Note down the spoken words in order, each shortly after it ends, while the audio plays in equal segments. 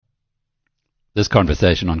This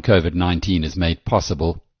conversation on COVID-19 is made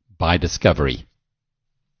possible by Discovery.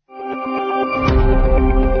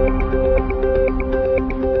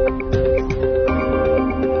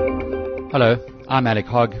 Hello, I'm Alec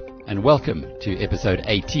Hogg, and welcome to episode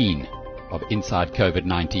 18 of Inside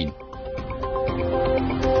COVID-19.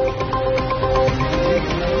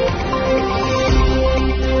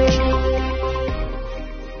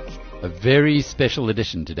 A very special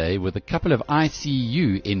edition today with a couple of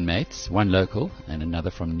ICU inmates, one local and another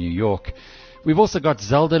from New York. We've also got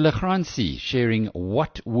Zelda Lechransi sharing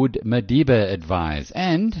What Would Mandela Advise,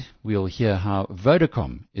 and we'll hear how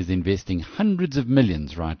Vodacom is investing hundreds of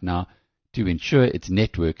millions right now to ensure its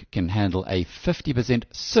network can handle a 50%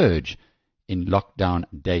 surge in lockdown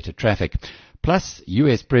data traffic. Plus,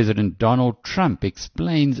 US President Donald Trump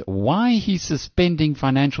explains why he's suspending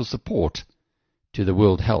financial support to the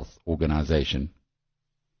World Health Organization.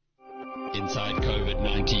 Inside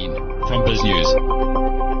COVID-19 from BizNews.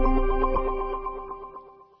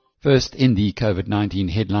 First, in the COVID-19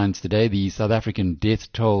 headlines today, the South African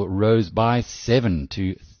death toll rose by 7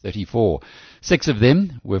 to 34. 6 of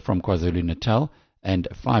them were from KwaZulu-Natal, and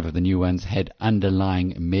 5 of the new ones had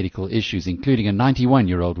underlying medical issues, including a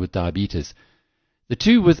 91-year-old with diabetes. The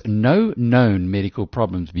 2 with no known medical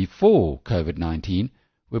problems before COVID-19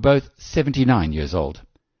 were both 79 years old.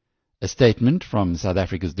 A statement from South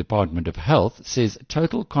Africa's Department of Health says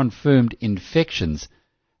total confirmed infections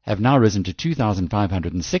have now risen to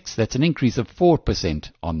 2,506. That's an increase of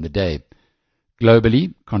 4% on the day.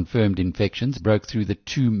 Globally, confirmed infections broke through the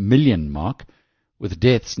 2 million mark, with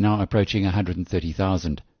deaths now approaching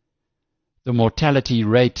 130,000. The mortality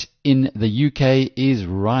rate in the UK is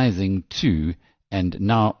rising too, and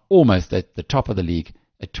now almost at the top of the league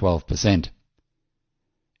at 12%.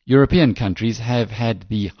 European countries have had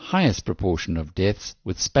the highest proportion of deaths,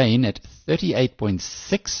 with Spain at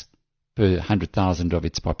 38.6 per 100,000 of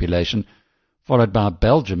its population, followed by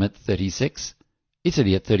Belgium at 36,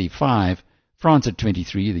 Italy at 35, France at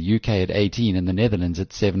 23, the UK at 18, and the Netherlands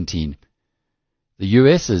at 17. The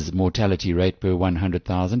US's mortality rate per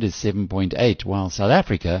 100,000 is 7.8, while South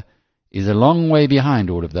Africa is a long way behind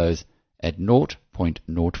all of those at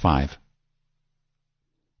 0.05.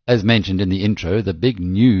 As mentioned in the intro, the big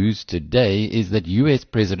news today is that US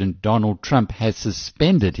President Donald Trump has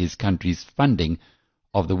suspended his country's funding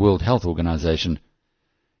of the World Health Organization.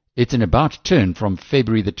 It's an about turn from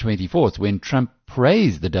February the 24th, when Trump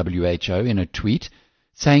praised the WHO in a tweet,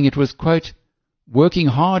 saying it was, quote, working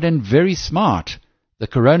hard and very smart. The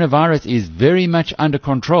coronavirus is very much under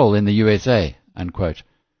control in the USA, unquote.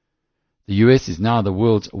 The US is now the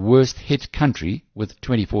world's worst hit country, with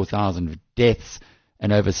 24,000 deaths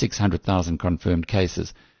and over 600,000 confirmed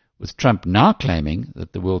cases, with Trump now claiming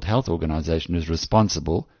that the World Health Organization is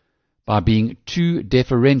responsible by being too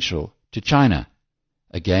deferential to China.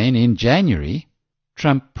 Again, in January,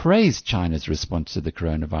 Trump praised China's response to the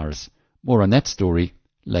coronavirus. More on that story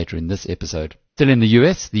later in this episode. Still in the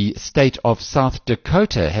US, the state of South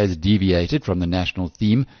Dakota has deviated from the national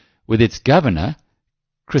theme, with its governor,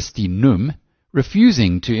 Kristi Noem,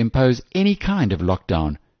 refusing to impose any kind of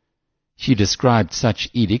lockdown. She described such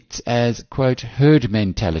edicts as, quote, herd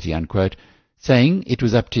mentality, unquote, saying it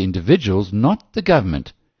was up to individuals, not the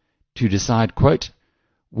government, to decide, quote,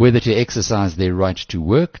 whether to exercise their right to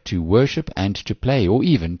work, to worship, and to play, or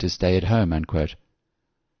even to stay at home, unquote.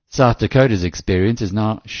 South Dakota's experience is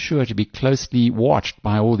now sure to be closely watched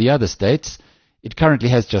by all the other states. It currently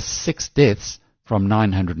has just 6 deaths from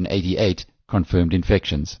 988 confirmed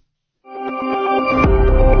infections.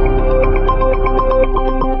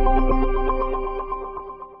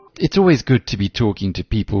 It's always good to be talking to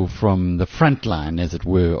people from the front line, as it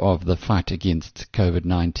were, of the fight against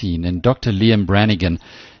COVID-19. And Dr. Liam Brannigan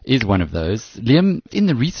is one of those. Liam, in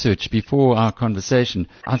the research before our conversation,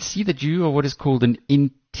 I see that you are what is called an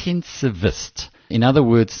intensivist. In other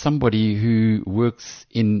words, somebody who works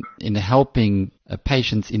in helping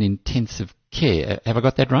patients in intensive care. Have I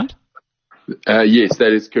got that right? Yes,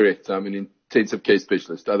 that is correct. I'm an intensive care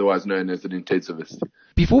specialist, otherwise known as an intensivist.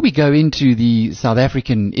 Before we go into the South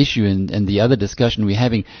African issue and the other discussion we're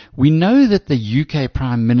having, we know that the UK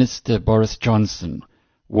Prime Minister Boris Johnson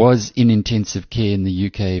was in intensive care in the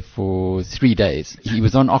UK for 3 days. He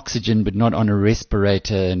was on oxygen but not on a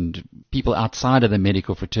respirator, and people outside of the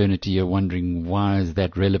medical fraternity are wondering, why is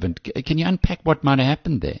that relevant? Can you unpack what might have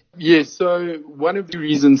happened there? Yes, so one of the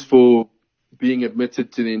reasons for being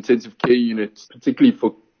admitted to the intensive care unit, particularly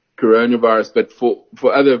for coronavirus, but for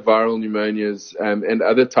other viral pneumonias and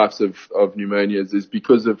other types of pneumonias, is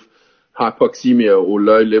because of hypoxemia or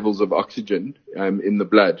low levels of oxygen in the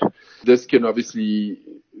blood. This can obviously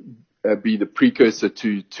be the precursor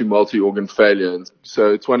to multi-organ failure. And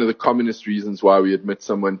so it's one of the commonest reasons why we admit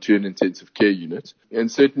someone to an intensive care unit.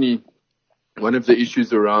 And certainly one of the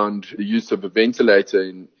issues around the use of a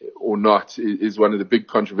ventilator or not is one of the big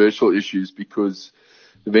controversial issues, because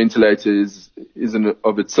the ventilator is in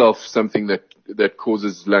of itself something that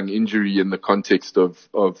causes lung injury in the context of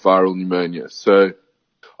viral pneumonia. So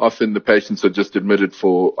often the patients are just admitted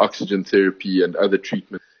for oxygen therapy and other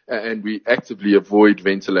treatment, and we actively avoid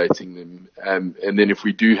ventilating them. And then if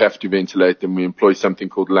we do have to ventilate them, we employ something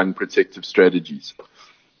called lung protective strategies.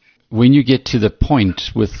 When you get to the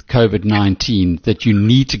point with COVID-19 that you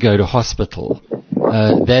need to go to hospital,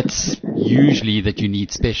 that's usually that you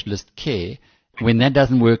need specialist care. When that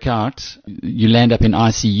doesn't work out, you land up in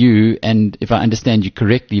ICU, and if I understand you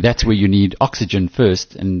correctly, that's where you need oxygen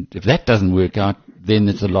first, and if that doesn't work out, then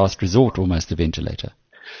it's a last resort, almost, a ventilator.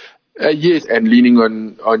 Yes, and leaning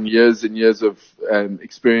on years and years of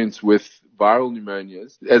experience with viral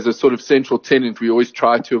pneumonias. As a sort of central tenet, we always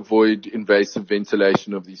try to avoid invasive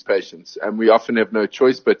ventilation of these patients, and we often have no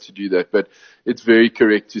choice but to do that. But it's very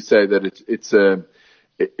correct to say that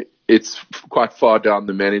it's quite far down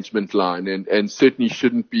the management line, and certainly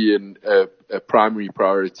shouldn't be a primary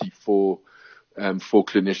priority for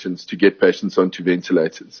clinicians to get patients onto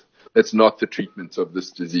ventilators. That's not the treatment of this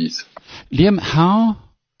disease. Liam, how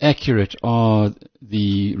accurate are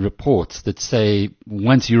the reports that say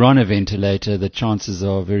once you're on a ventilator, the chances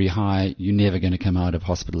are very high you're never going to come out of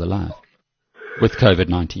hospital alive with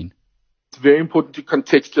COVID-19? It's very important to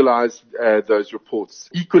contextualize those reports.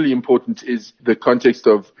 Equally important is the context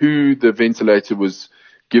of who the ventilator was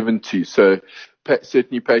given to. So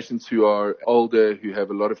certainly patients who are older, who have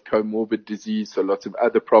a lot of comorbid disease, so lots of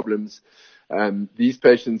other problems, these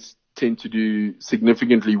patients tend to do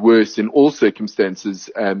significantly worse in all circumstances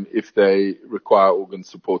if they require organ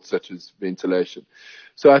support such as ventilation.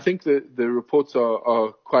 So I think the reports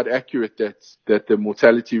are quite accurate that the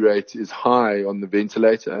mortality rate is high on the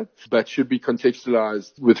ventilator, but should be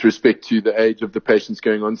contextualized with respect to the age of the patients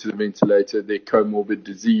going onto the ventilator, their comorbid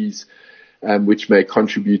disease, which may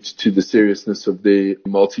contribute to the seriousness of their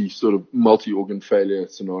multi-organ failure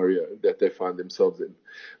scenario that they find themselves in.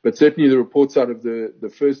 But certainly the reports out of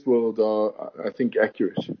the first world are, I think,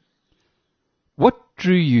 accurate. What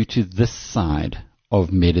drew you to this side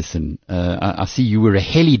of medicine? I see you were a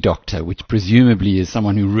heli doctor, which presumably is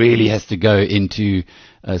someone who really has to go into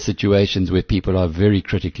situations where people are very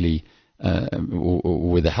critically or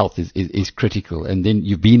where the health is critical. And then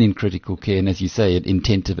you've been in critical care, and as you say, an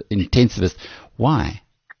intensivist. Why?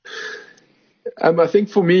 I think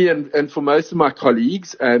for me and for most of my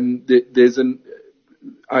colleagues, I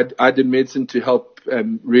did medicine to help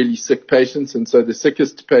really sick patients, and so the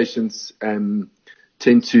sickest patients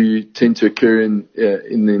tend to occur in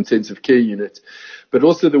the intensive care unit. But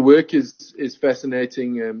also the work is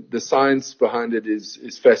fascinating. The science behind it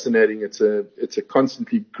is fascinating. It's a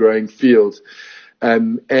constantly growing field,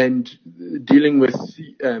 and dealing with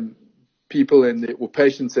people or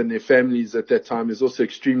patients and their families at that time is also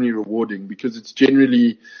extremely rewarding, because it's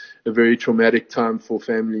generally a very traumatic time for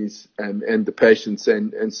families and the patients,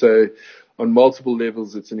 and so on multiple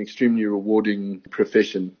levels, it's an extremely rewarding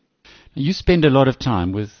profession. You spend a lot of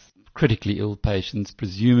time with critically ill patients,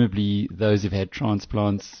 presumably those who've had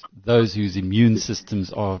transplants, those whose immune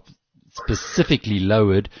systems are specifically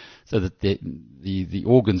lowered so that the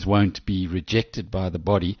organs won't be rejected by the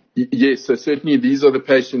body. Yes, so certainly these are the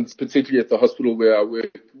patients, particularly at the hospital where I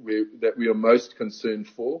work, that we are most concerned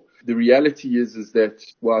for. The reality is that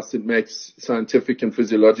whilst it makes scientific and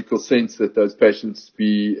physiological sense that those patients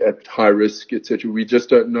be at high risk, etc., we just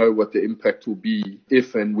don't know what the impact will be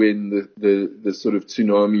if and when the sort of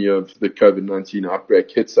tsunami of the COVID-19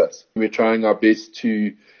 outbreak hits us. We're trying our best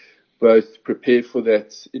to both prepare for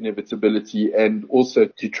that inevitability and also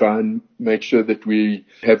to try and make sure that we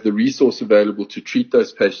have the resource available to treat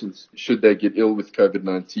those patients should they get ill with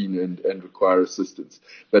COVID-19 and require assistance.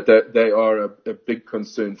 But they are a big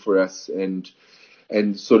concern for us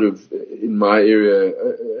and sort of in my area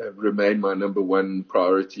remain my number one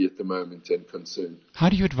priority at the moment and concern. How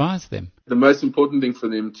do you advise them? The most important thing for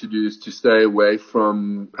them to do is to stay away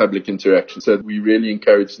from public interaction. So we really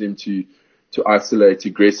encourage them to isolate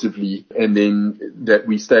aggressively, and then that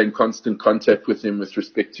we stay in constant contact with them with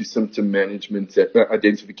respect to symptom management,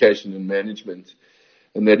 identification and management,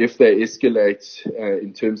 and that if they escalate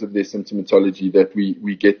in terms of their symptomatology, that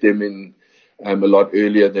we get them in a lot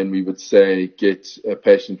earlier than we would say get a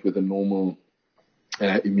patient with a normal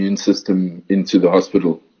immune system into the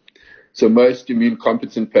hospital. So most immune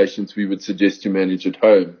competent patients we would suggest to manage at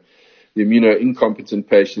home. the immunocompetent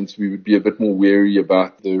patients, we would be a bit more wary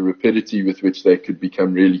about the rapidity with which they could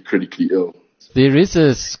become really critically ill. There is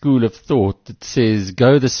a school of thought that says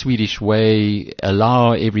go the Swedish way,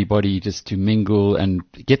 allow everybody just to mingle and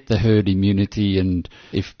get the herd immunity, and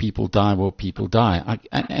if people die, well, people die.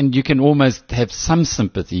 And you can almost have some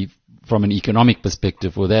sympathy from an economic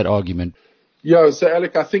perspective for that argument. Yeah, so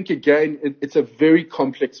Alec, I think again, it's a very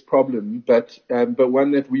complex problem, but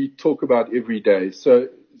one that we talk about every day. So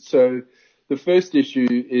the first issue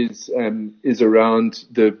is around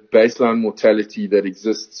the baseline mortality that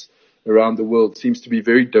exists around the world. Seems to be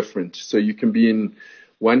very different. So you can be in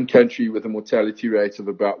one country with a mortality rate of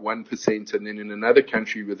about 1%, and then in another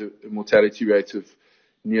country with a mortality rate of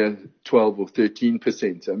near 12 or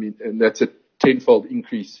 13%. I mean, and that's a tenfold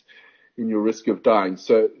increase in your risk of dying.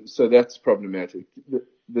 So that's problematic.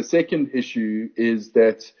 The second issue is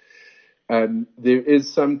that there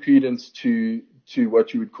is some credence to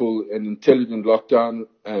what you would call an intelligent lockdown,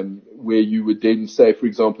 where you would then say, for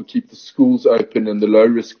example, keep the schools open and the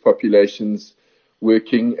low-risk populations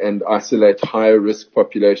working and isolate higher-risk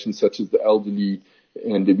populations such as the elderly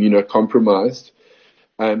and immunocompromised.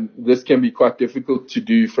 This can be quite difficult to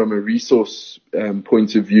do from a resource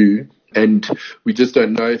point of view, and we just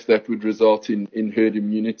don't know if that would result in herd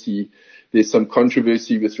immunity. There's some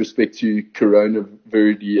controversy with respect to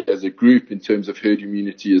coronavirus as a group in terms of herd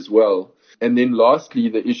immunity as well. And then lastly,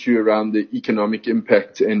 the issue around the economic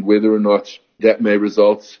impact and whether or not that may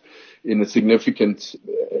result in a significant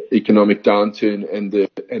economic downturn and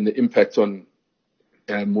the impact on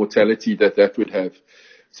mortality that would have.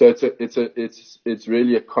 So it's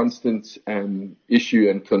really a constant issue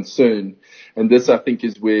and concern, and this I think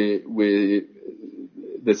is where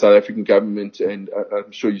the South African government, and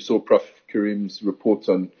I'm sure you saw Prof. Karim's report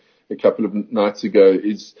on a couple of nights ago,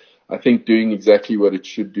 is I think doing exactly what it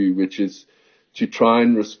should do, which is to try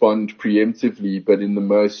and respond preemptively, but in the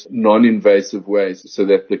most non-invasive ways, so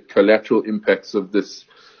that the collateral impacts of this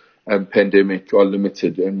pandemic are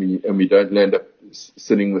limited, and we don't land up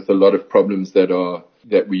sitting with a lot of problems that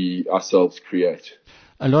we ourselves create.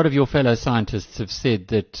 A lot of your fellow scientists have said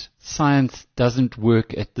that science doesn't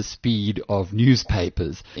work at the speed of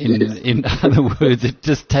newspapers. In other words, it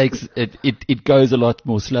just takes, it goes a lot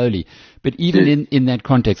more slowly. But even in that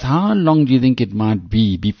context, how long do you think it might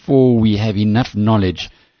be before we have enough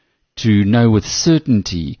knowledge to know with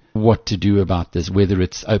certainty what to do about this, whether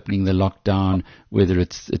it's opening the lockdown, whether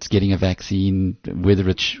it's getting a vaccine, whether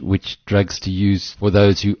it's which drugs to use for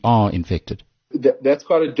those who are infected? That's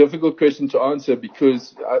quite a difficult question to answer,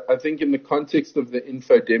 because I think in the context of the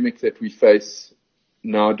infodemic that we face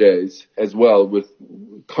nowadays as well, with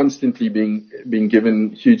constantly being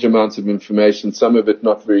given huge amounts of information, some of it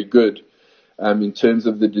not very good, in terms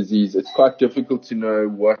of the disease, it's quite difficult to know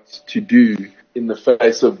what to do in the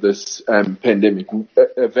face of this pandemic.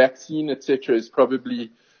 A vaccine, etc., is probably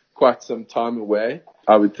quite some time away.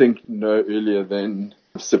 I would think no earlier than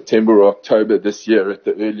September or October this year at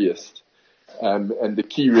the earliest. And the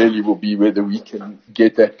key really will be whether we can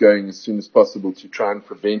get that going as soon as possible to try and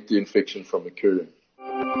prevent the infection from occurring.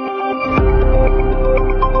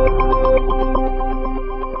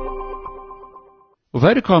 Well,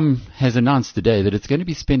 Vodacom has announced today that it's going to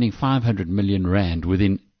be spending 500 million rand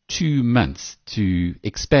within 2 months to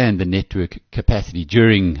expand the network capacity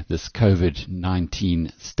during this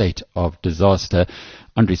COVID-19 state of disaster.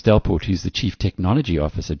 Andries Delpoort, who's the Chief Technology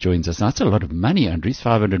Officer, joins us. Now, that's a lot of money, Andries,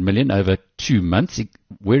 500 million over 2 months.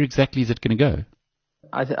 Where exactly is it going to go?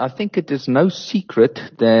 I think it is no secret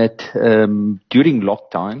that during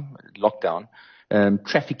lockdown,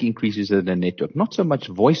 traffic increases in the network. Not so much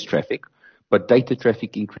voice traffic, but data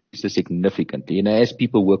traffic increases significantly. You know, as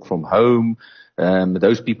people work from home,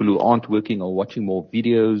 those people who aren't working are watching more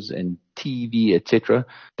videos and TV, etc.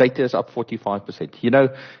 Data is up 45%. You know,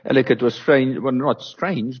 Alec, it was strange. Well, not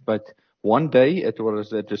strange, but one day it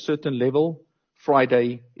was at a certain level.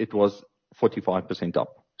 Friday, it was 45%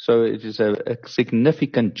 up. So it is a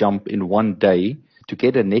significant jump in one day. To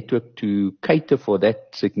get a network to cater for that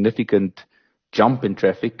significant jump in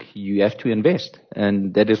traffic, you have to invest.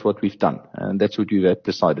 And that is what we've done. And that's what we have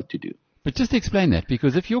decided to do. But just explain that,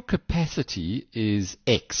 because if your capacity is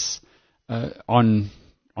X on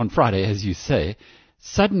Friday, as you say,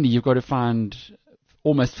 suddenly you've got to find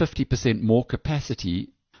almost 50% more capacity.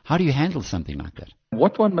 How do you handle something like that?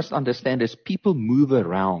 What one must understand is people move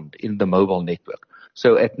around in the mobile network.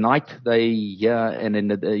 So at night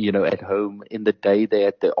and at home. In the day they're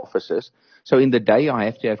at the offices. So in the day I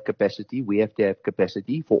have to have capacity. We have to have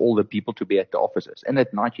capacity for all the people to be at the offices. And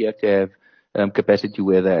at night you have to have capacity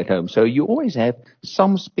where they're at home. So you always have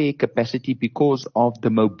some spare capacity because of the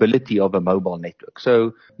mobility of a mobile network.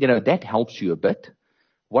 So, that helps you a bit.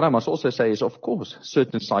 What I must also say is, of course,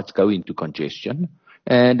 certain sites go into congestion,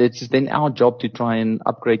 and it's then our job to try and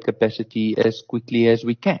upgrade capacity as quickly as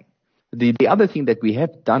we can. The other thing that we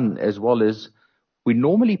have done as well is we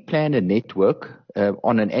normally plan a network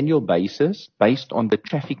on an annual basis based on the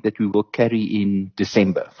traffic that we will carry in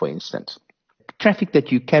December, for instance. Traffic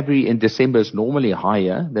that you carry in December is normally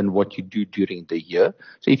higher than what you do during the year.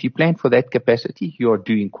 So if you plan for that capacity, you are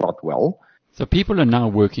doing quite well. So people are now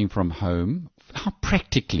working from home. How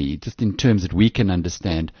practically, just in terms that we can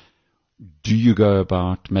understand, do you go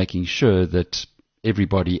about making sure that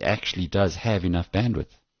everybody actually does have enough bandwidth?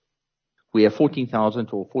 We have 14,000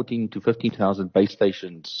 or 14 to 15,000 base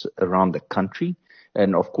stations around the country.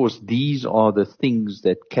 And of course, these are the things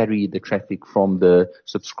that carry the traffic from the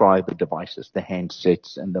subscriber devices, the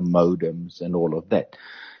handsets and the modems and all of that.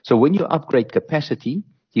 So when you upgrade capacity,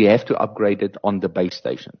 you have to upgrade it on the base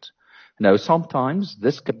stations. Now, sometimes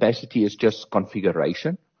this capacity is just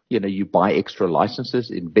configuration. You buy extra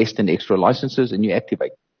licenses, invest in extra licenses, and you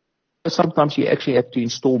activate. Sometimes you actually have to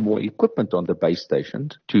install more equipment on the base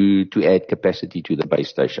stations to add capacity to the base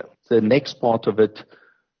station. The next part of it,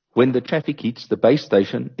 when the traffic hits the base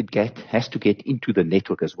station, it has to get into the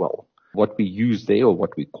network as well. What we use there, or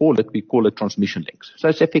what we call it transmission links. So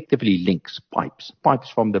it's effectively links, pipes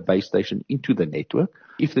from the base station into the network.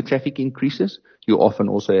 If the traffic increases, you often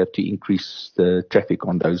also have to increase the traffic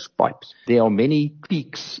on those pipes. There are many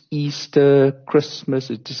peaks, Easter,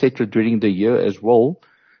 Christmas, etc. during the year as well.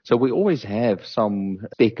 So we always have some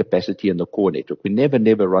spare capacity in the core network. We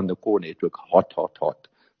never run the core network hot,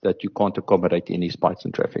 that you can't accommodate any spikes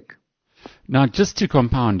in traffic. Now, just to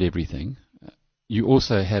compound everything, you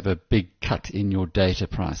also have a big cut in your data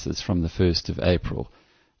prices from the 1st of April.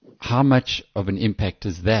 How much of an impact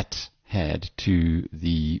has that had to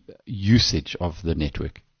the usage of the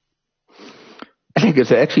network? I think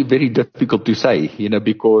it's actually very difficult to say,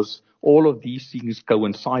 because all of these things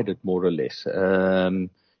coincided more or less.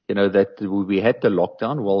 That we had the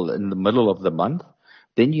lockdown, in the middle of the month.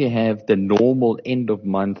 Then you have the normal end of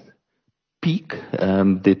month peak.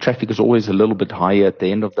 The traffic is always a little bit higher at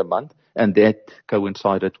the end of the month, and that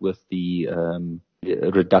coincided with the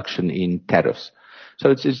reduction in tariffs. So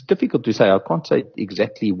it's difficult to say. I can't say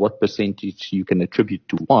exactly what percentage you can attribute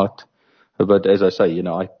to what, but as I say,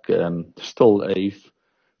 still a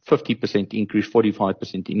 50% increase,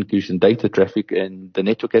 45% increase in data traffic, and the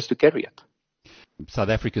network has to carry it. South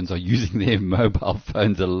Africans are using their mobile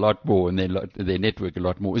phones a lot more and their network a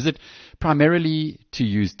lot more. Is it primarily to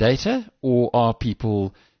use data, or are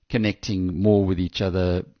people connecting more with each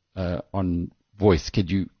other on voice?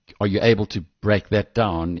 Are you able to break that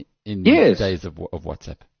down in the days of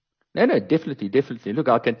WhatsApp? No, definitely. Look,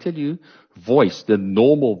 I can tell you voice, the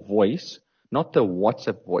normal voice, not the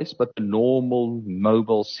WhatsApp voice, but the normal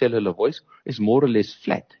mobile cellular voice is more or less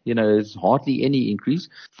flat. There's hardly any increase.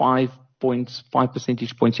 5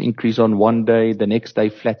 percentage points increase on one day, the next day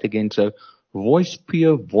flat again. So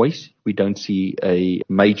pure voice, we don't see a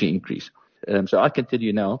major increase. So I can tell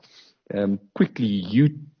you now,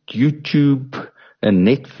 quickly, YouTube and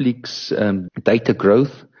Netflix data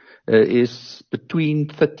growth is between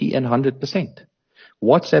 30 and 100%.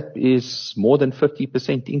 WhatsApp is more than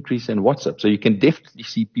 50% increase in WhatsApp. So you can definitely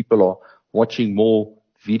see people are watching more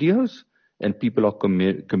videos and people are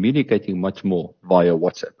communicating much more via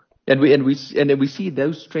WhatsApp. And we see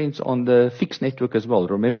those trends on the fixed network as well.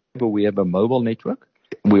 Remember, we have a mobile network.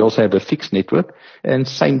 We also have a fixed network, and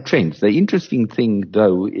same trends. The interesting thing,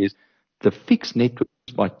 though, is the fixed network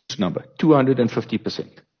is by this number,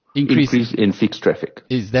 250% increase in fixed traffic.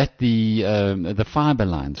 Is that the fiber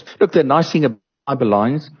lines? Look, the nice thing about fiber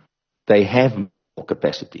lines, they have more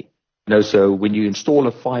capacity. So when you install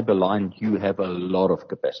a fiber line, you have a lot of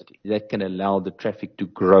capacity. That can allow the traffic to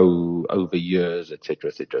grow over years, et cetera,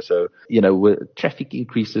 et cetera. So, with traffic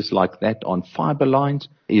increases like that on fiber lines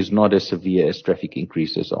is not as severe as traffic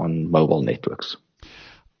increases on mobile networks.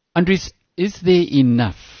 Andries, is there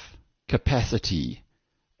enough capacity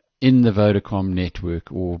in the Vodacom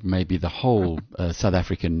network, or maybe the whole South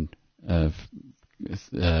African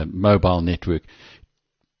mobile network,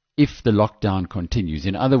 if the lockdown continues?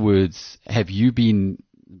 In other words, have you been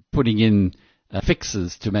putting in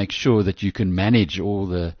fixes to make sure that you can manage all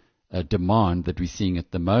the demand that we're seeing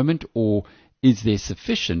at the moment, or is there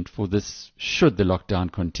sufficient for this, should the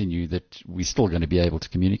lockdown continue, that we're still going to be able to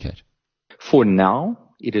communicate? For now,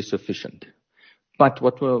 it is sufficient. But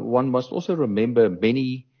what one must also remember,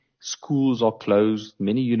 many schools are closed,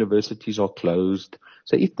 many universities are closed.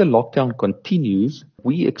 So if the lockdown continues,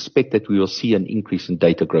 we expect that we will see an increase in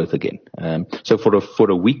data growth again. So for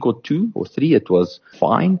a week or 2 or 3, it was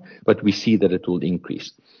fine, but we see that it will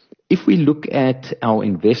increase. If we look at our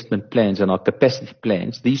investment plans and our capacity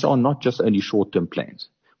plans, these are not just only short-term plans.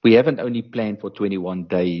 We haven't only planned for 21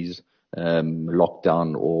 days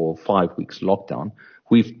lockdown or 5 weeks lockdown.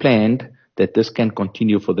 We've planned that this can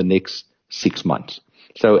continue for the next 6 months.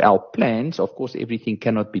 So our plans, of course, everything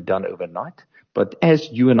cannot be done overnight. But as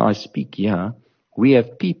you and I speak here, we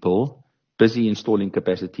have people busy installing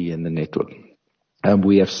capacity in the network.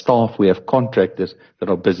 We have staff, we have contractors that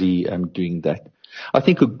are busy doing that. I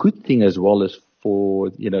think a good thing as well is for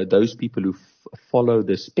those people who follow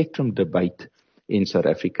the spectrum debate in South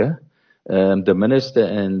Africa. The minister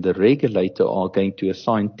and the regulator are going to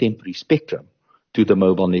assign temporary spectrum to the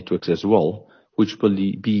mobile networks as well, which will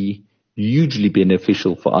be hugely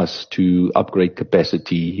beneficial for us to upgrade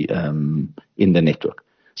capacity in the network.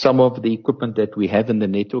 Some of the equipment that we have in the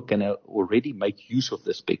network can already make use of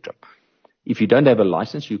the spectrum. If you don't have a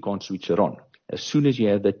license, you can't switch it on. As soon as you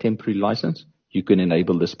have the temporary license, you can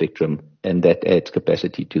enable the spectrum, and that adds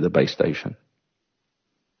capacity to the base station.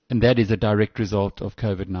 And that is a direct result of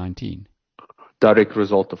COVID-19. Direct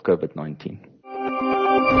result of COVID-19.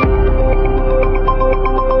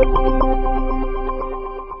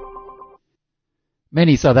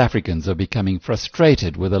 Many South Africans are becoming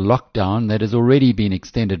frustrated with a lockdown that has already been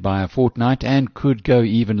extended by a fortnight and could go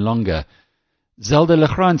even longer. Zelda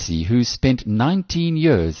Legrandzi, who spent 19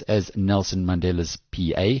 years as Nelson Mandela's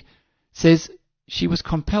PA, says she was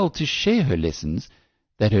compelled to share her lessons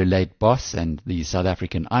that her late boss and the South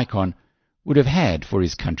African icon would have had for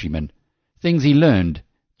his countrymen, things he learned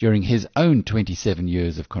during his own 27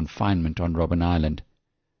 years of confinement on Robben Island.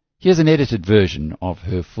 Here's an edited version of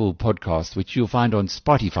her full podcast, which you'll find on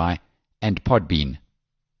Spotify and Podbean.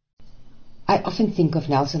 I often think of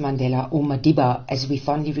Nelson Mandela, or Madiba as we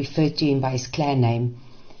fondly refer to him by his clan name,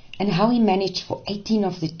 and how he managed for 18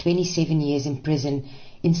 of the 27 years in prison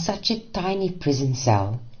in such a tiny prison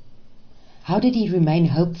cell. How did he remain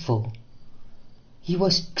hopeful? He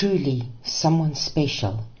was truly someone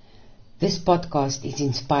special. This podcast is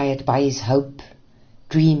inspired by his hope,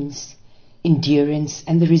 dreams, endurance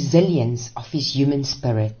and the resilience of his human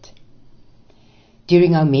spirit.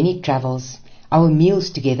 During our many travels, our meals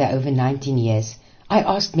together over 19 years, I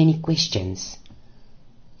asked many questions.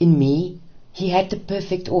 In me, he had the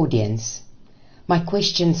perfect audience. My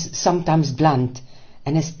questions sometimes blunt,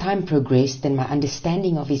 and as time progressed and my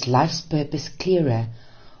understanding of his life's purpose clearer,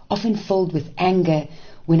 often filled with anger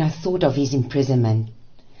when I thought of his imprisonment.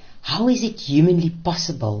 How is it humanly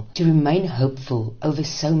possible to remain hopeful over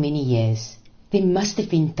so many years? There must have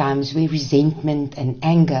been times where resentment and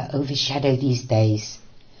anger overshadow these days,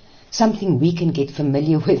 something we can get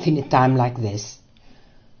familiar with in a time like this.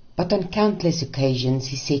 But on countless occasions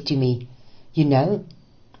he said to me,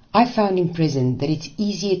 I found in prison that it's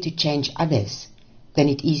easier to change others than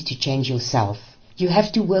it is to change yourself. You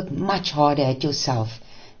have to work much harder at yourself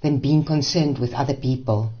than being concerned with other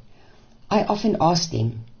people. I often asked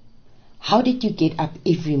him, how did you get up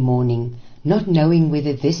every morning not knowing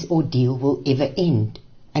whether this ordeal will ever end?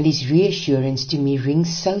 And his reassurance to me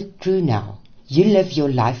rings so true now. You live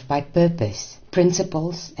your life by purpose,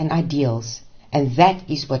 principles and ideals, and that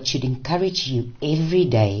is what should encourage you every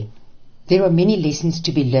day. There are many lessons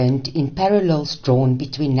to be learned in parallels drawn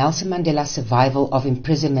between Nelson Mandela's survival of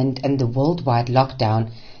imprisonment and the worldwide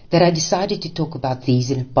lockdown that I decided to talk about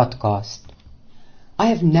these in a podcast. I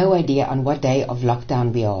have no idea on what day of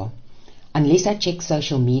lockdown we are. Unless I check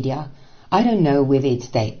social media, I don't know whether it's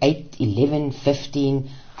day 8, 11, 15,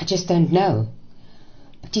 I just don't know.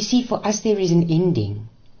 But you see, for us there is an ending.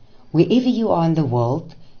 Wherever you are in the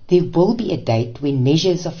world, there will be a date when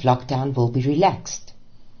measures of lockdown will be relaxed.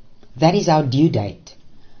 That is our due date.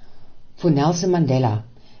 For Nelson Mandela,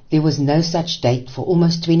 there was no such date for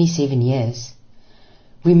almost 27 years.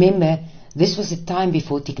 Remember, this was a time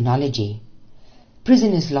before technology.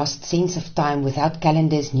 Prisoners lost sense of time without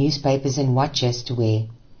calendars, newspapers and watches to wear.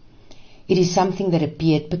 It is something that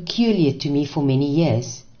appeared peculiar to me for many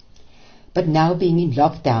years. But now being in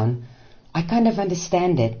lockdown, I kind of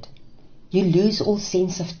understand it. You lose all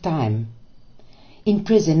sense of time. In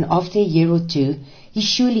prison, after a year or two, he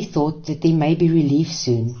surely thought that there may be relief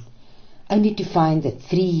soon, only to find that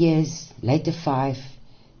 3 years, later 5,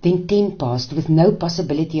 then 10 passed with no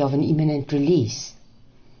possibility of an imminent release.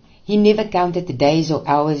 He never counted the days or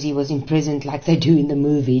hours he was imprisoned like they do in the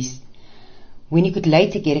movies. When he could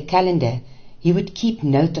later get a calendar, he would keep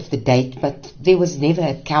note of the date, but there was never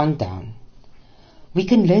a countdown. We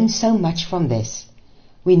can learn so much from this,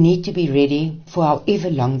 We need to be ready for however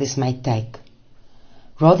long this may take.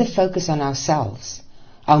 Rather focus on ourselves,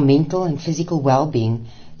 our mental and physical well-being,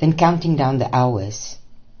 than counting down the hours.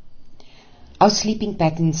 Our sleeping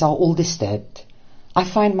patterns are all disturbed. I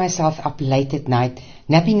find myself up late at night,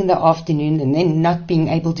 napping in the afternoon and then not being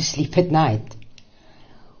able to sleep at night.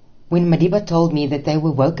 When Madiba told me that they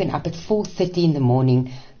were woken up at 4:30 in the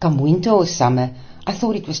morning, come winter or summer, I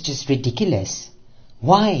thought it was just ridiculous.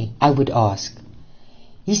 Why? I would ask.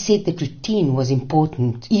 He said that routine was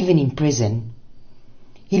important, even in prison.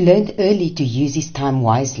 He learned early to use his time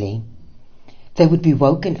wisely. They would be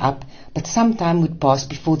woken up, but some time would pass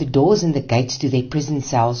before the doors and the gates to their prison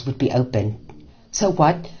cells would be opened. So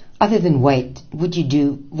what, other than wait, would you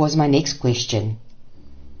do, was my next question.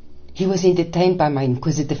 He was entertained by my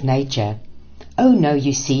inquisitive nature. Oh no,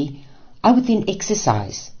 you see, I would then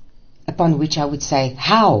exercise, upon which I would say,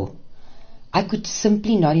 how? I could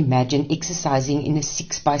simply not imagine exercising in a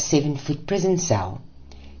 6-by-7-foot prison cell.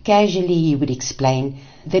 Casually he would explain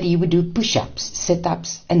that he would do push-ups,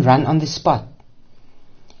 sit-ups and run on the spot.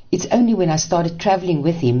 It's only when I started travelling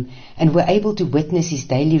with him and were able to witness his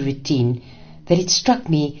daily routine that it struck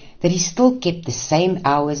me that he still kept the same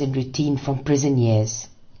hours and routine from prison years.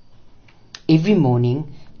 Every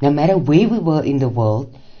morning, no matter where we were in the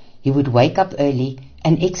world, he would wake up early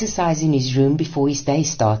and exercise in his room before his day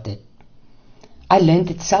started. I learned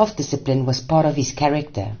that self-discipline was part of his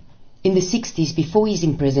character. In the 60s, before his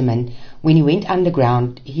imprisonment, when he went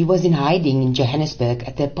underground, he was in hiding in Johannesburg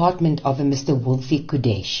at the apartment of a Mr. Wolfie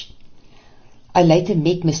Kudesh. I later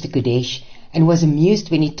met Mr. Kudesh and was amused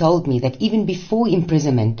when he told me that even before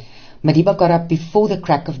imprisonment, Madiba got up before the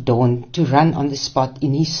crack of dawn to run on the spot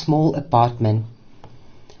in his small apartment.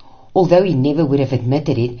 Although he never would have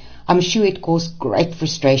admitted it, I'm sure it caused great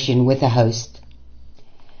frustration with the host.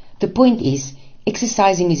 The point is,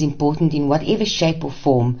 exercising is important in whatever shape or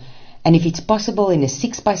form, and if it's possible in a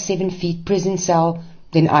 6-by-7 feet prison cell,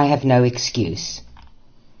 then I have no excuse.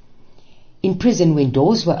 In prison, when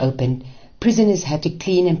doors were opened, prisoners had to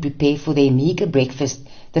clean and prepare for their meagre breakfast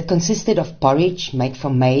that consisted of porridge made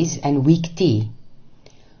from maize and weak tea.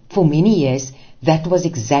 For many years, that was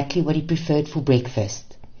exactly what he preferred for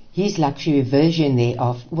breakfast. His luxury version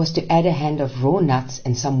thereof was to add a hand of raw nuts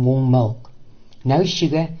and some warm milk. No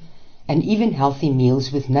sugar, and even healthy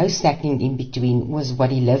meals with no snacking in between was what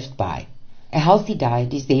he lived by. A healthy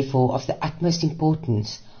diet is therefore of the utmost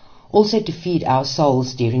importance, also to feed our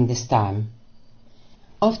souls during this time.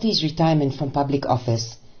 After his retirement from public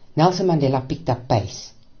office, Nelson Mandela picked up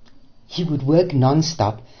pace. He would work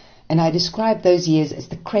non-stop, and I describe those years as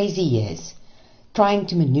the crazy years, trying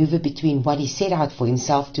to maneuver between what he set out for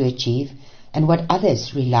himself to achieve and what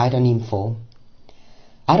others relied on him for.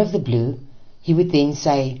 Out of the blue, he would then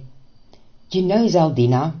say, "You know,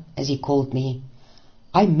 Zaldina," as he called me,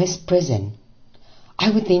 "I miss prison." I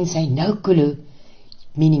would then say, "No, Kulu,"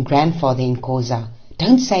 meaning grandfather in Xhosa,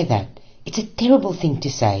 "don't say that. It's a terrible thing to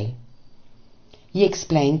say." He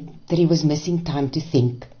explained that he was missing time to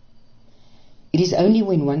think. It is only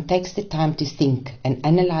when one takes the time to think and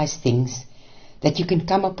analyze things that you can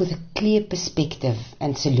come up with a clear perspective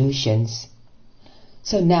and solutions.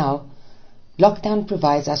 So now, lockdown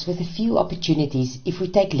provides us with a few opportunities if we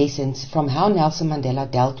take lessons from how Nelson Mandela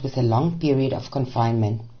dealt with a long period of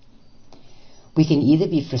confinement. We can either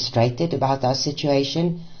be frustrated about our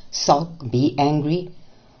situation, sulk, be angry,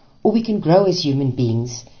 or we can grow as human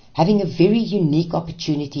beings, having a very unique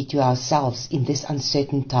opportunity to ourselves in this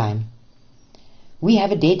uncertain time. We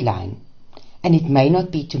have a deadline, and it may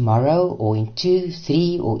not be tomorrow or in 2,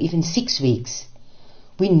 3, or even 6 weeks.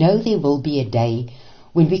 We know there will be a day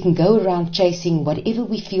when we can go around chasing whatever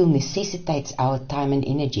we feel necessitates our time and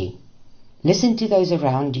energy. Listen to those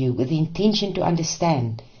around you with the intention to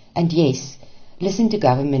understand, and yes, listen to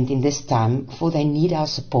government in this time, for they need our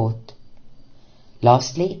support.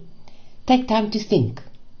 Lastly, take time to think.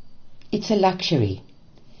 It's a luxury.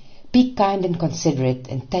 Be kind and considerate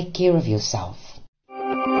and take care of yourself.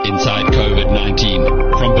 Inside COVID-19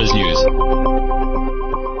 from BizNews.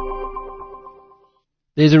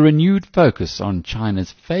 There's a renewed focus on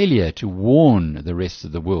China's failure to warn the rest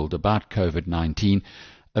of the world about COVID-19,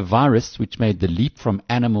 a virus which made the leap from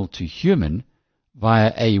animal to human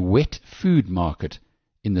via a wet food market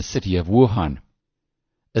in the city of Wuhan.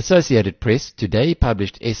 Associated Press today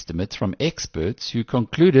published estimates from experts who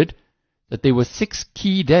concluded that there were 6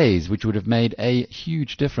 key days which would have made a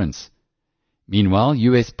huge difference. Meanwhile,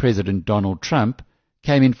 US President Donald Trump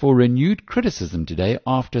came in for renewed criticism today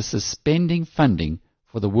after suspending funding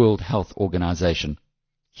for the World Health Organization.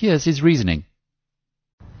 Here's his reasoning.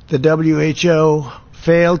 The WHO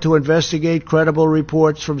failed to investigate credible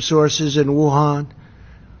reports from sources in Wuhan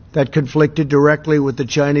that conflicted directly with the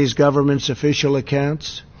Chinese government's official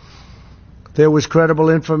accounts. There was credible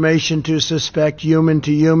information to suspect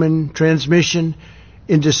human-to-human transmission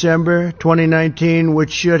in December 2019,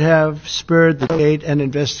 which should have spurred the state and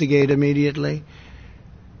investigate immediately.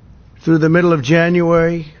 Through the middle of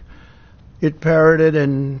January, it parroted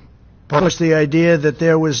and published the idea that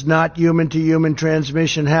there was not human-to-human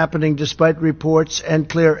transmission happening despite reports and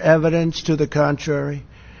clear evidence to the contrary.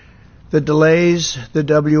 The delays the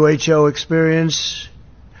WHO experienced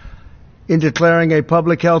in declaring a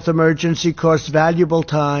public health emergency cost valuable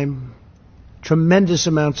time, tremendous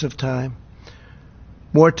amounts of time.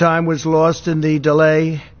 More time was lost in the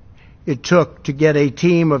delay it took to get a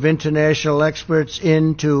team of international experts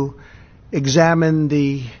in to examine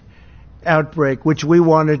the outbreak, which we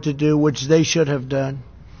wanted to do, which they should have done.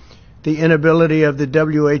 The inability of the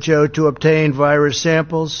WHO to obtain virus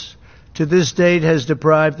samples to this date has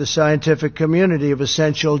deprived the scientific community of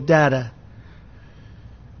essential data.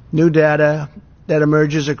 New data that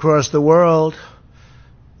emerges across the world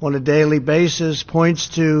on a daily basis points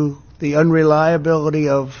to the unreliability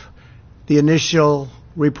of the initial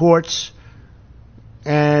reports,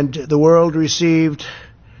 and the world received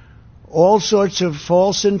all sorts of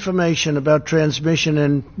false information about transmission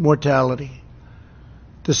and mortality.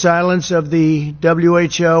 The silence of the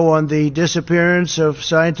WHO on the disappearance of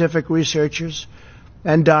scientific researchers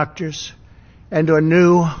and doctors, and on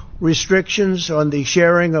new restrictions on the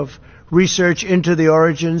sharing of research into the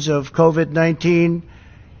origins of COVID-19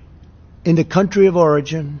 in the country of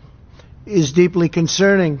origin is deeply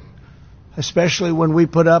concerning, especially when we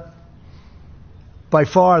put up by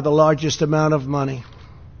far the largest amount of money.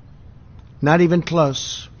 Not even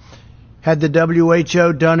close. Had the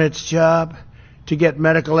WHO done its job to get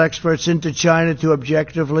medical experts into China to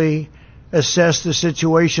objectively assess the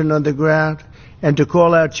situation on the ground and to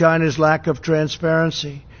call out China's lack of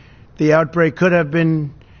transparency, the outbreak could have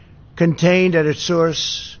been contained at its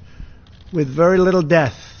source with very little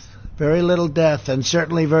death, and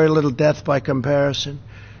certainly very little death by comparison.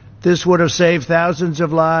 This would have saved thousands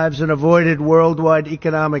of lives and avoided worldwide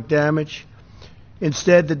economic damage.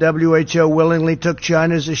 Instead, the WHO willingly took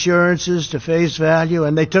China's assurances to face value,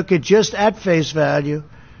 and they took it just at face value,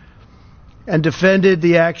 and defended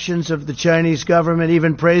the actions of the Chinese government,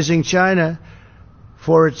 even praising China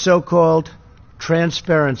for its so-called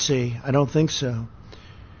transparency. I don't think so.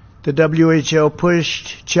 The WHO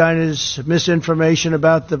pushed China's misinformation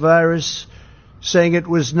about the virus, saying it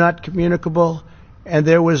was not communicable and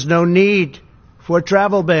there was no need for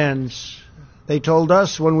travel bans. They told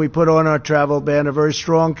us when we put on our travel ban, a very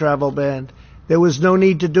strong travel ban, there was no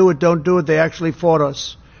need to do it, don't do it. They actually fought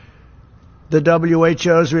us. The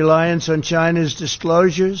WHO's reliance on China's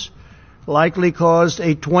disclosures likely caused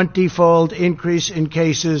a 20-fold increase in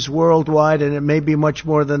cases worldwide, and it may be much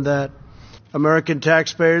more than that. American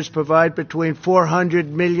taxpayers provide between $400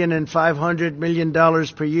 million and $500 million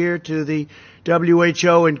per year to the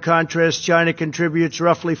WHO. In contrast, China contributes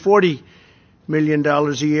roughly $40 million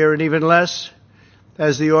a year, and even less.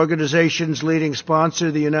 As the organization's leading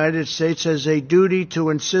sponsor, the United States has a duty to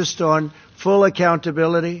insist on full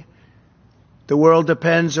accountability. The world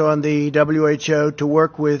depends on the WHO to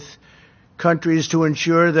work with countries to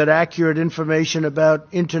ensure that accurate information about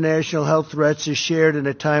international health threats is shared in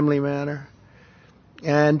a timely manner.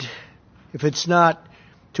 And if it's not,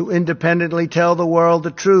 to independently tell the world the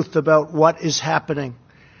truth about what is happening.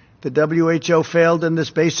 The WHO failed in this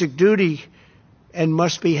basic duty and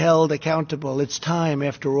must be held accountable. It's time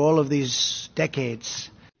after all of these decades.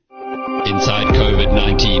 Inside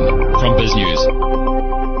COVID-19 from BizNews.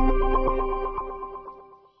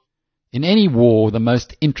 In any war, the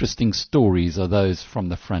most interesting stories are those from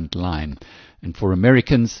the front line. And for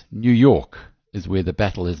Americans, New York is where the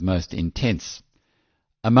battle is most intense.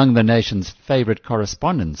 Among the nation's favorite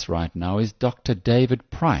correspondents right now is Dr.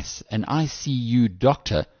 David Price, an ICU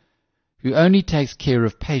doctor who only takes care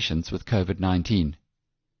of patients with COVID-19.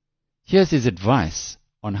 Here's his advice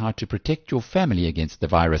on how to protect your family against the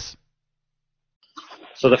virus.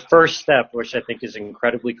 So the first step, which I think is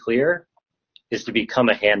incredibly clear, is to become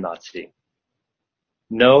a hand Nazi.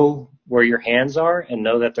 Know where your hands are and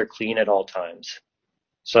know that they're clean at all times.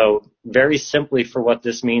 So very simply, for what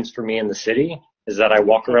this means for me in the city is that I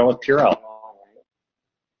walk around with Purell.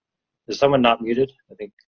 Is someone not muted? I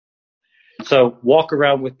think. So walk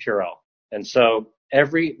around with Purell. And so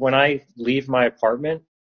when I leave my apartment,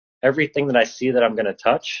 everything that I see that I'm going to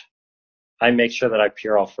touch, I make sure that I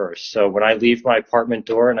Purell first. So when I leave my apartment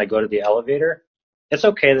door and I go to the elevator, it's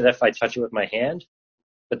okay that if I touch it with my hand,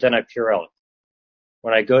 but then I Purell it.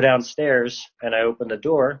 When I go downstairs and I open the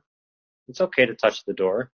door, it's okay to touch the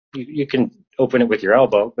door, you can open it with your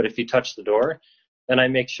elbow, but if you touch the door, then I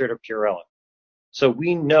make sure to Purell it. So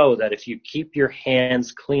we know that if you keep your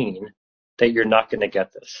hands clean, that you're not going to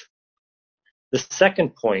get this. The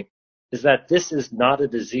second point is that this is not a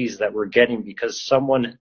disease that we're getting because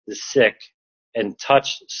someone is sick and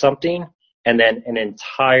touched something and then an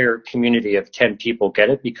entire community of 10 people get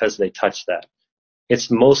it because they touched that. It's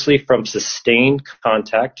mostly from sustained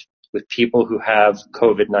contact with people who have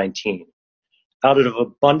COVID-19. Out of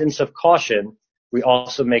abundance of caution, we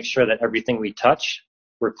also make sure that everything we touch,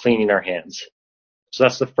 we're cleaning our hands. So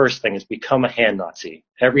that's the first thing, is become a hand Nazi.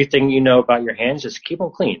 Everything you know about your hands, just keep them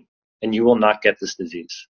clean, and you will not get this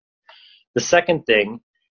disease. The second thing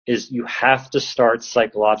is you have to start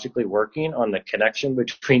psychologically working on the connection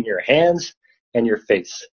between your hands and your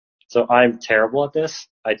face. So I'm terrible at this.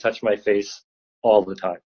 I touch my face all the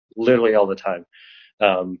time, literally all the time.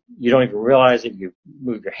 You don't even realize it. You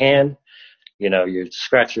move your hand, you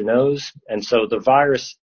scratch your nose. And so the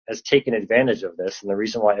virus has taken advantage of this. And the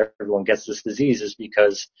reason why everyone gets this disease is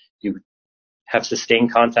because you have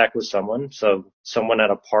sustained contact with someone. So someone at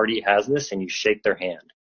a party has this and you shake their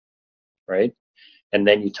hand, right? And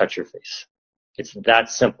then you touch your face. It's that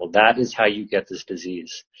simple. That is how you get this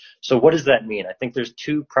disease. So what does that mean? I think there's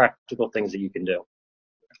two practical things that you can do.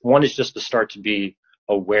 One is just to start to be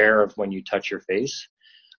aware of when you touch your face.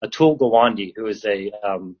 Atul Gawande, who is a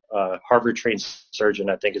Harvard-trained surgeon,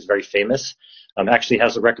 I think is very famous, actually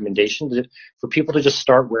has a recommendation for people to just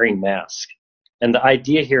start wearing masks. And the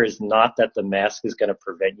idea here is not that the mask is going to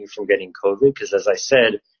prevent you from getting COVID, because as I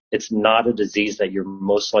said, it's not a disease that you're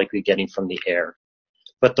most likely getting from the air.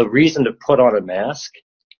 But the reason to put on a mask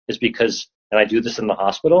is because, and I do this in the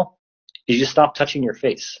hospital, is you stop touching your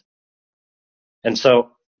face. And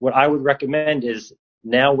so what I would recommend is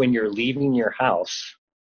now when you're leaving your house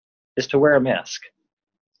is to wear a mask.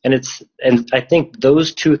 And I think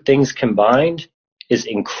those two things combined is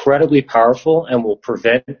incredibly powerful and will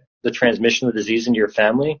prevent the transmission of the disease into your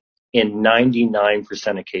family in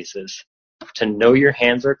 99% of cases. To know your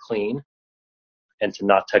hands are clean and to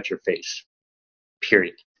not touch your face.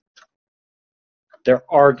 Period. There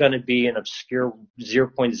are going to be an obscure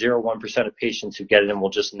 0.01% of patients who get it and will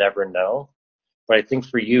just never know. But I think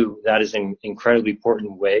for you, that is an incredibly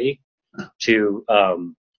important way to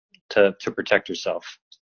protect yourself.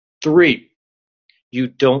 3, you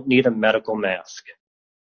don't need a medical mask.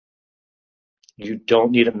 You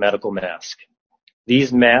don't need a medical mask.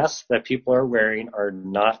 These masks that people are wearing are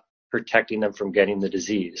not protecting them from getting the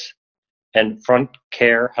disease. And front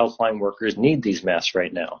care healthline workers need these masks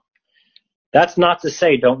right now. That's not to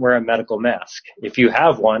say don't wear a medical mask. If you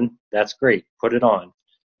have one, that's great. Put it on.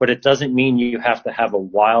 But it doesn't mean you have to have a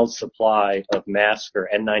wild supply of masks or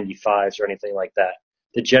N95s or anything like that.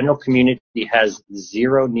 The general community has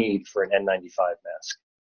zero need for an N95 mask.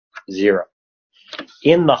 Zero.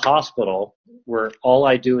 In the hospital, where all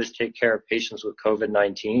I do is take care of patients with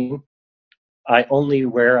COVID-19, I only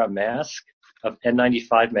wear a mask, of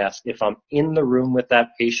N95 mask, if I'm in the room with that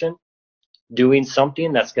patient doing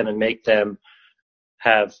something that's going to make them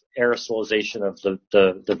have aerosolization of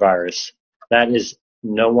the virus. That is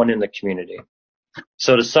no one in the community.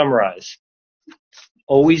 So to summarize,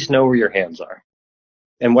 always know where your hands are.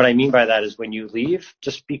 And what I mean by that is when you leave,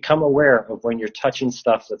 just become aware of when you're touching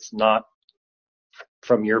stuff that's not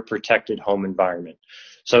from your protected home environment.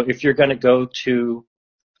 So if you're going to go to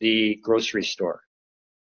the grocery store,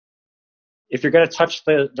 if you're going to touch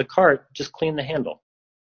the cart, just clean the handle.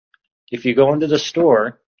 If you go into the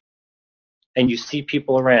store and you see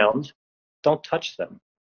people around, don't touch them.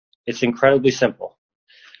 It's incredibly simple.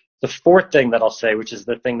 The fourth thing that I'll say, which is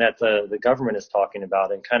the thing that the government is talking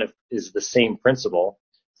about and kind of is the same principle,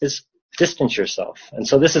 is distance yourself. And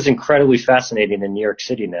so this is incredibly fascinating in New York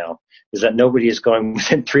City now, is that nobody is going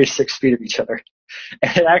within 3 to 6 feet of each other.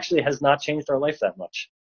 And it actually has not changed our life that much.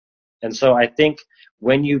 And so I think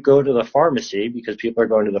when you go to the pharmacy, because people are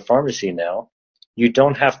going to the pharmacy now, you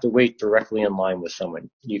don't have to wait directly in line with someone.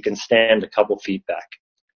 You can stand a couple feet back.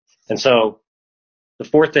 And so the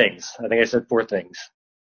 4 things, I think I said 4 things.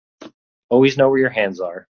 Always know where your hands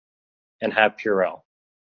are and have Purell.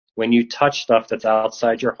 When you touch stuff that's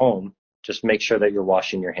outside your home, just make sure that you're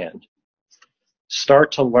washing your hand.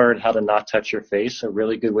 Start to learn how to not touch your face. A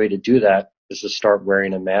really good way to do that is to start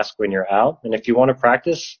wearing a mask when you're out. And if you want to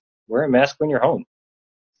practice, wear a mask when you're home.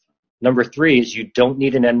 Number 3 is you don't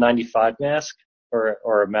need an N95 mask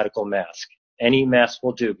or a medical mask. Any mask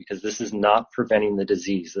will do, because this is not preventing the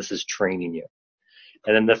disease. This is training you.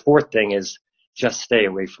 And then the 4th thing is just stay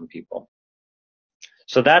away from people.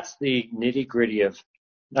 So that's the nitty gritty of,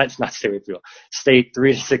 not stay away from people, stay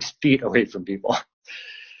 3 to 6 feet away from people.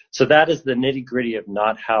 So that is the nitty gritty of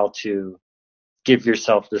not how to give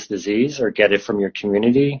yourself this disease or get it from your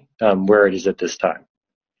community where it is at this time.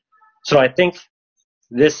 So I think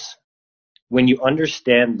when you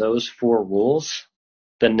understand those 4 rules,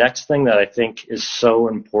 the next thing that I think is so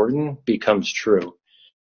important becomes true.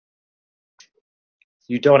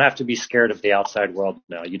 You don't have to be scared of the outside world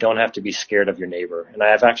now. You don't have to be scared of your neighbor. And I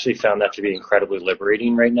have actually found that to be incredibly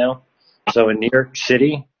liberating right now. So in New York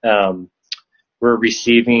City, we're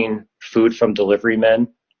receiving food from delivery men.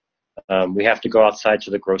 We have to go outside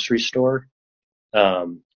to the grocery store.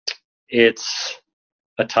 It's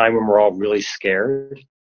a time when we're all really scared.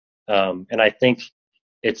 And I think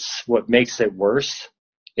it's what makes it worse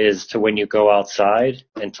is to when you go outside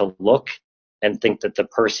and to look and think that the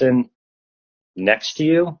person next to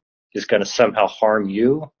you is going to somehow harm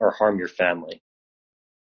you or harm your family.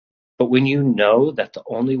 But when you know that the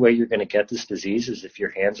only way you're going to get this disease is if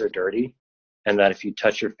your hands are dirty, and that if you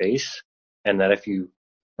touch your face, and that if you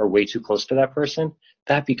are way too close to that person,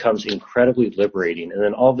 that becomes incredibly liberating. And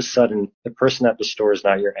then all of a sudden, the person at the store is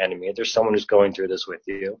not your enemy. There's someone who's going through this with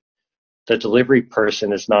you. The delivery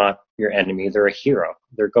person is not your enemy. They're a hero.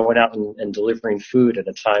 They're going out and delivering food at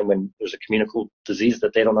a time when there's a communicable disease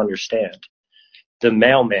that they don't understand. The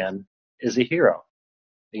mailman is a hero.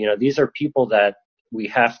 These are people that we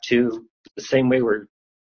have to, the same way we're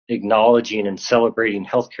acknowledging and celebrating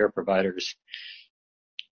healthcare providers.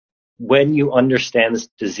 When you understand this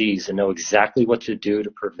disease and know exactly what to do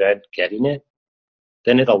to prevent getting it,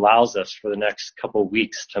 then it allows us for the next couple of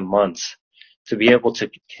weeks to months to be able to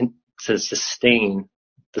sustain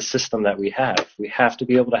the system that we have. We have to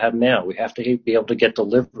be able to have mail. We have to be able to get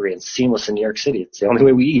delivery and seamless in New York City. It's the only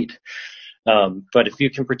way we eat. But if you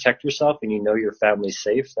can protect yourself and you know your family's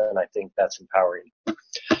safe, then I think that's empowering.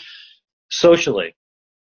 Socially,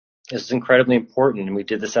 this is incredibly important, and we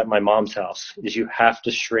did this at my mom's house, is you have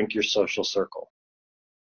to shrink your social circle.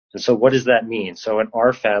 And so what does that mean? So in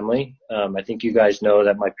our family, I think you guys know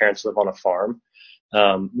that my parents live on a farm.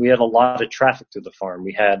 We had a lot of traffic through the farm.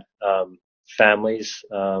 We had families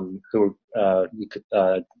who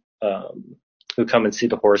come and see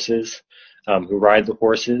the horses, who ride the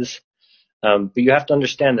horses. But you have to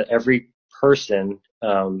understand that every person,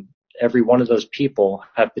 every one of those people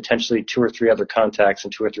have potentially 2 or 3 other contacts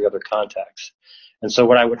and 2 or 3 other contacts. And so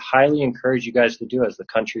what I would highly encourage you guys to do as the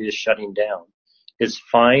country is shutting down is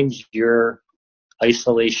find your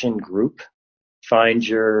isolation group, find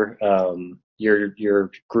your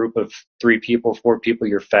group of 3 people, 4 people,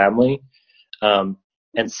 your family, and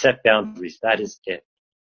set boundaries. That is it.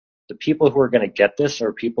 The people who are going to get this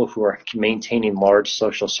are people who are maintaining large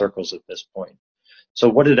social circles at this point. So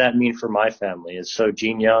what did that mean for my family? Is so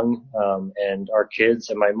Jean Young and our kids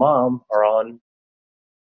and my mom are on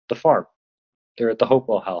the farm. They're at the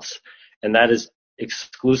Hopewell house. And that is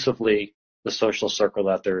exclusively the social circle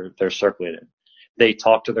that they're circling in. They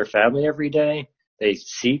talk to their family every day. They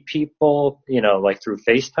see people, like through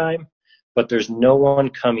FaceTime, but there's no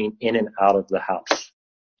one coming in and out of the house.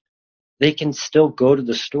 They can still go to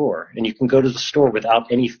the store, and you can go to the store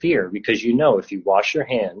without any fear because if you wash your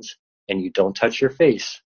hands and you don't touch your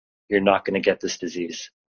face, you're not going to get this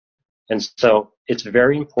disease. And so it's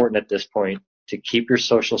very important at this point to keep your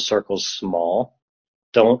social circles small.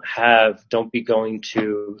 Don't be going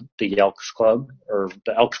to the Elks Club or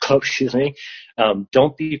the Elks Club, excuse me.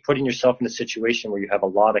 Don't be putting yourself in a situation where you have a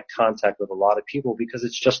lot of contact with a lot of people because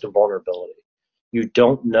it's just a vulnerability. You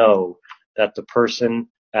don't know that the person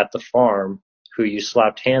at the farm who you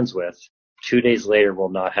slapped hands with 2 days later will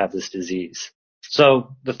not have this disease.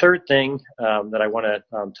 So the third thing that I want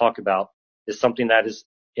to talk about is something that is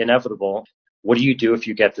inevitable. What do you do if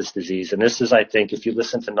you get this disease? And this is, I think, if you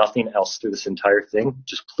listen to nothing else through this entire thing,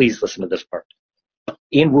 just please listen to this part.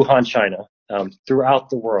 In Wuhan, China, throughout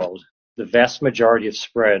the world, the vast majority of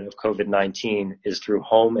spread of COVID-19 is through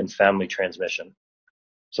home and family transmission.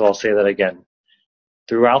 So I'll say that again.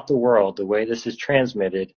 Throughout the world, the way this is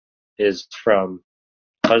transmitted is from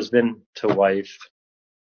husband to wife,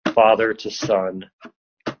 father to son,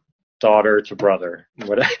 daughter to brother,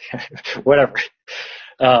 whatever.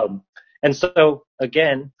 And so,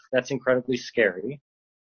 again, that's incredibly scary,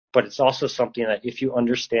 but it's also something that if you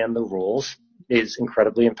understand the rules is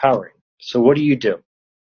incredibly empowering. So what do you do?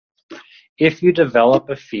 If you develop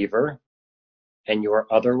a fever and you are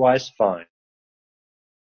otherwise fine,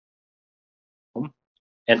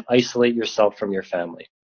 and isolate yourself from your family.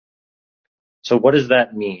 So what does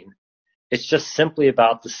that mean? It's just simply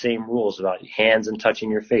about the same rules about hands and touching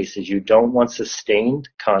your face. Is you don't want sustained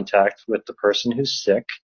contact with the person who's sick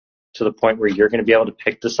to the point where you're going to be able to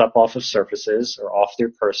pick this up off of surfaces or off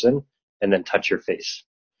their person and then touch your face.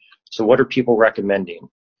 So what are people recommending?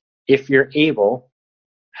 If you're able,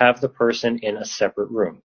 have the person in a separate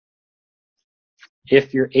room.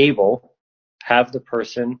 If you're able, have the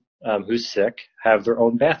person who's sick have their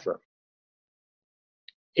own bathroom.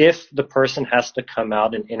 If the person has to come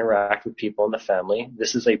out and interact with people in the family,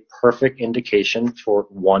 this is a perfect indication for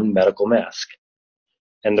one medical mask.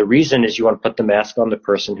 And the reason is you want to put the mask on the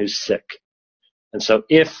person who's sick. And so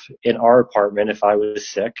if in our apartment, if I was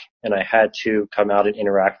sick and I had to come out and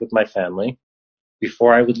interact with my family,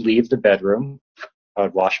 before I would leave the bedroom, I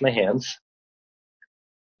would wash my hands,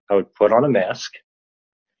 I would put on a mask,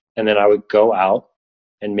 and then I would go out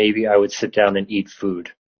and maybe I would sit down and eat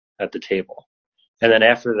food at the table. And then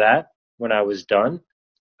after that, when I was done,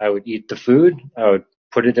 I would eat the food, I would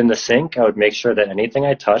put it in the sink, I would make sure that anything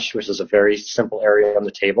I touched, which is a very simple area on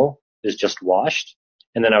the table, is just washed,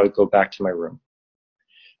 and then I would go back to my room.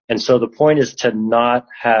 And so the point is to not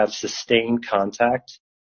have sustained contact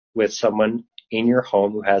with someone in your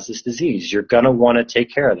home who has this disease. You're going to want to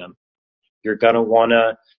take care of them. You're going to want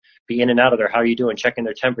to be in and out of there. How are you doing? Checking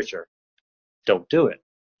their temperature. Don't do it.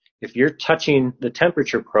 If you're touching the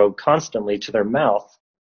temperature probe constantly to their mouth,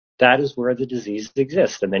 that is where the disease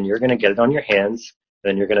exists. And then you're going to get it on your hands,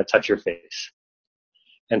 then you're going to touch your face.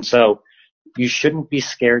 And so you shouldn't be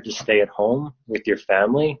scared to stay at home with your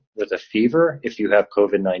family with a fever if you have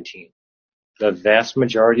COVID-19. The vast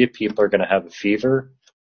majority of people are going to have a fever,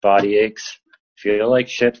 body aches, feel like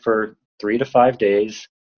shit for 3 to 5 days,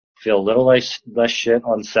 feel a little less shit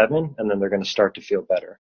on 7, and then they're going to start to feel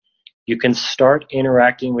better. You can start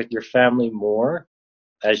interacting with your family more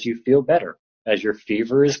as you feel better, as your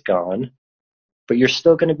fever is gone, but you're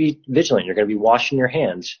still going to be vigilant. You're going to be washing your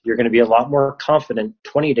hands. You're going to be a lot more confident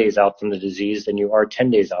 20 days out from the disease than you are 10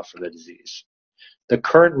 days out from the disease. The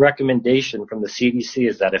current recommendation from the CDC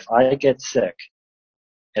is that if I get sick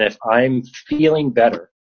and if I'm feeling better,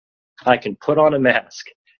 I can put on a mask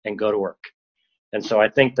and go to work. And so I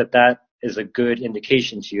think that that is a good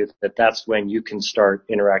indication to you that that's when you can start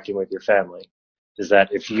interacting with your family, is that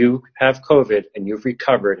if you have COVID and you've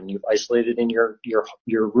recovered and you've isolated in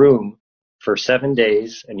your room for 7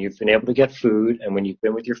 days and you've been able to get food, and when you've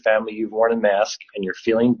been with your family, you've worn a mask and you're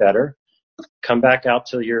feeling better, come back out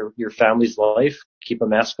to your family's life, keep a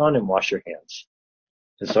mask on and wash your hands.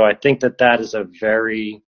 And so I think that that is a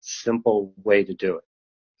very simple way to do it.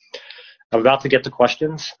 I'm about to get to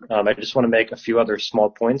questions. I just want to make a few other small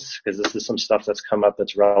points because this is some stuff that's come up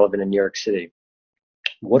that's relevant in New York City.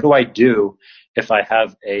 What do I do if I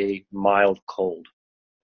have a mild cold?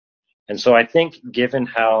 And so I think given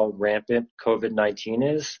how rampant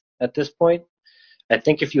COVID-19 is at this point, I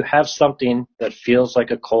think if you have something that feels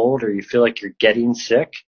like a cold or you feel like you're getting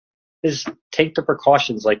sick, is take the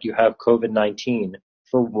precautions like you have COVID-19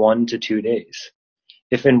 for 1 to 2 days.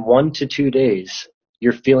 If in 1 to 2 days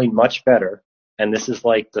you're feeling much better, and this is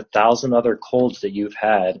like the 1,000 other colds that you've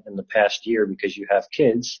had in the past year because you have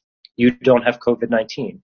kids, you don't have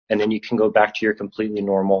COVID-19. And then you can go back to your completely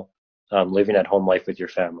normal living at home life with your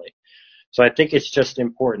family. So I think it's just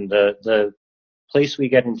important. The place we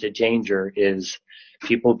get into danger is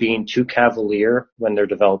people being too cavalier when they're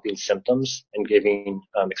developing symptoms and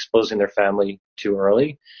exposing their family too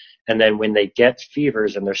early. And then when they get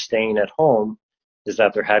fevers and they're staying at home, is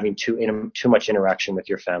that they're having too much interaction with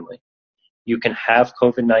your family. You can have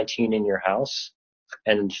COVID-19 in your house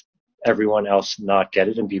and everyone else not get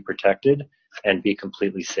it and be protected and be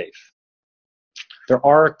completely safe. There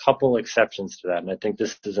are a couple exceptions to that, and I think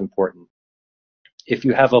this is important. If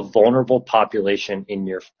you have a vulnerable population in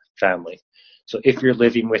your family, so if you're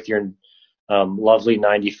living with your lovely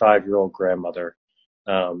 95-year-old grandmother,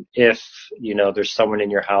 if there's someone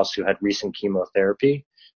in your house who had recent chemotherapy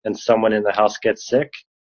and someone in the house gets sick,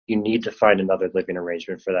 you need to find another living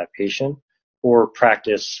arrangement for that patient or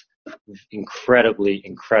practice incredibly,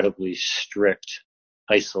 incredibly strict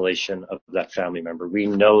isolation of that family member. We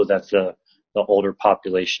know that the older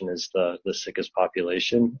population is the sickest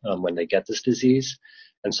population when they get this disease.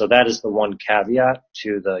 And so that is the one caveat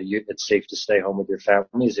to it's safe to stay home with your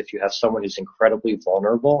family, is if you have someone who's incredibly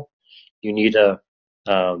vulnerable, you need to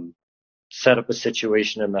set up a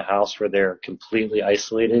situation in the house where they're completely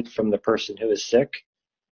isolated from the person who is sick.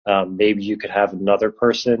 Maybe you could have another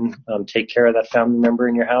person take care of that family member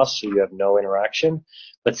in your house so you have no interaction.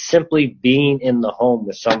 But simply being in the home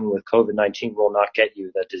with someone with COVID-19 will not get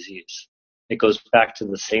you that disease. It goes back to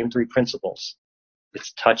the same 3 principles.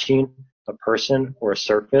 It's touching a person or a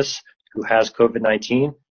surface who has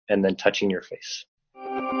COVID-19 and then touching your face.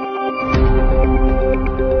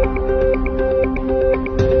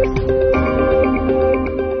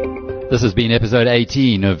 This has been episode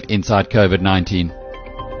 18 of Inside COVID-19.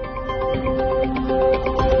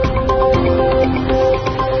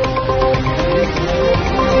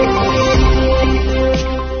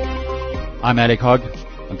 I'm Alec Hogg.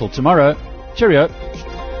 Until tomorrow, cheerio.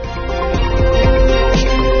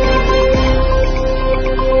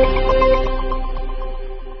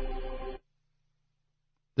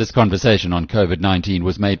 This conversation on COVID-19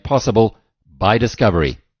 was made possible by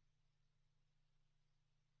Discovery.